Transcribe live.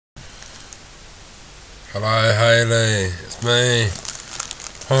Hello Hayley, it's me.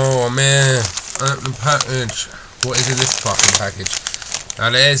 Oh I'm here. Open the package. What is in this fucking package?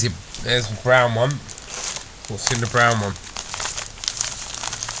 Now there's the brown one. What's in the brown one?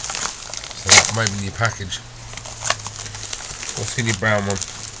 So that might be your package. What's in your brown one?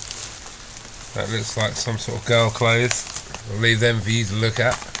 That looks like some sort of girl clothes. I'll leave them for you to look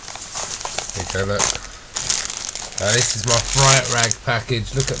at. Okay, look. This is my Fright Rag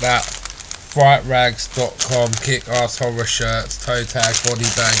package. Look at that. FrightRags.com, kick-ass horror shirts, toe tag, body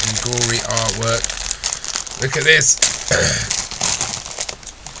bagging, gory artwork. Look at this.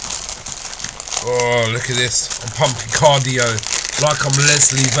 Oh, look at this. I'm pumping cardio like I'm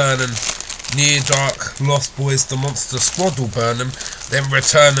Leslie Vernon. Near dark, lost boys, the monster squad will burn them, then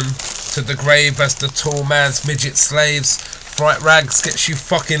return them to the grave as the tall man's midget slaves. Fright Rags gets you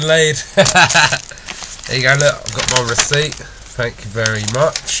fucking laid. There you go, look, I've got my receipt. Thank you very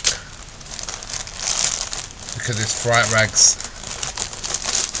much. Look at this Fright Rags.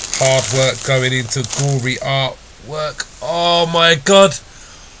 Hard work going into gory artwork. Oh my god.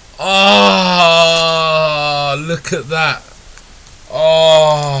 Oh, look at that.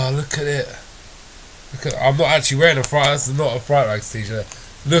 Oh, look at it. Look at, I'm not actually wearing a Fright. That's not a Fright Rags t-shirt.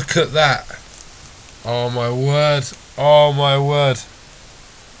 Look at that. Oh my word. Oh my word.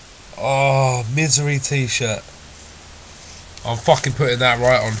 Oh, Misery t-shirt. I'm fucking putting that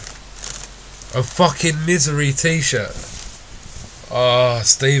right on. A fucking Misery t-shirt. Oh,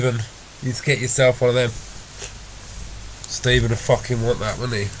 Stephen, you need to get yourself one of them. Stephen would fucking want that,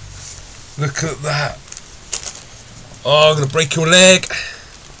 wouldn't he? Look at that. Oh, I'm gonna break your leg.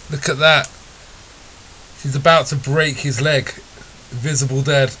 Look at that. He's about to break his leg. Invisible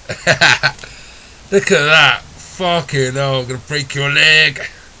Dead. Look at that. Fucking hell, I'm gonna break your leg.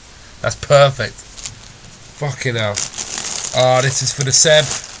 That's perfect. Fucking hell. Oh, this is for the Seb.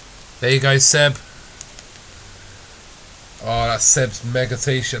 There you go, Seb. Oh, that's Seb's mega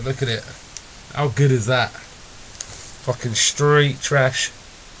t-shirt. Look at it. How good is that? Fucking street trash.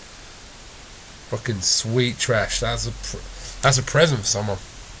 Fucking sweet trash. That's a present for someone.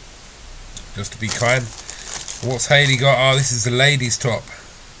 Just to be kind. What's Hayley got? Oh, this is the ladies' top.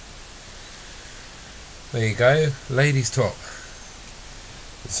 There you go. Ladies' top.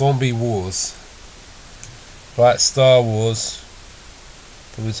 Zombie Wars. Like Star Wars.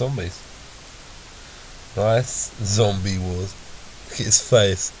 But with zombies. Nice. Zombie Wars. Look at his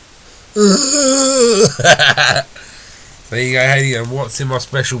face. There you go, Hayley. And what's in my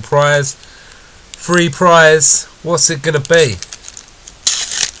special prize? Free prize. What's it gonna be?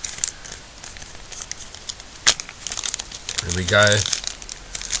 Here we go.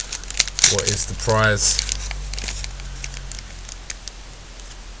 What is the prize?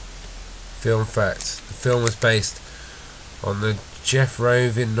 Film fact. The film was based on the Jeff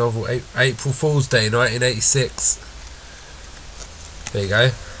Rovin novel April Fool's Day 1986. There you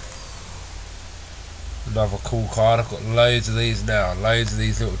go. Another cool card. I've got loads of these now. Loads of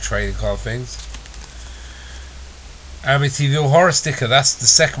these little trading card things. Amityville horror sticker. That's the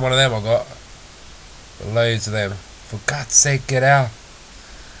second one of them I got. Loads of them. For God's sake, get out.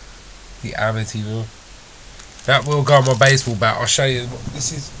 The Amityville. That will go on my baseball bat. I'll show you.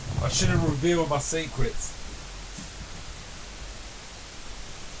 This is. I should have revealed my secrets.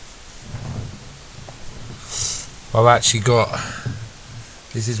 I've actually got.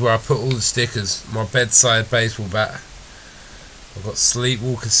 This is where I put all the stickers. My bedside baseball bat. I've got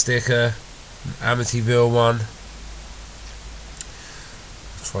Sleepwalker sticker, Amityville one.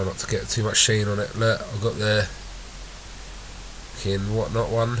 Try not to get too much sheen on it. Look, I've got the Whatnot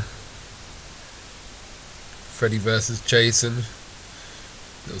one. Freddy vs Jason.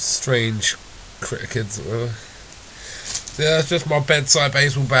 Little strange critter kids or whatever. So yeah, that's just my bedside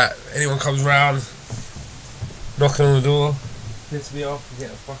baseball bat. Anyone comes round, knocking on the door, piss me off and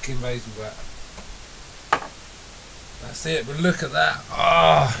get a fucking baseball bat. That's it, but look at that.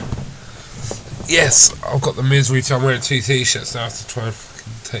 Ah, yes, I've got the Misery t-shirt. I'm wearing two t-shirts now to try and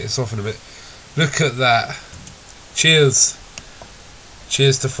fucking take this off in a bit. Look at that. Cheers.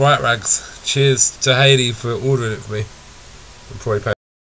 Cheers to Fright Rags. Cheers to Hayley for ordering it for me. I'll probably pay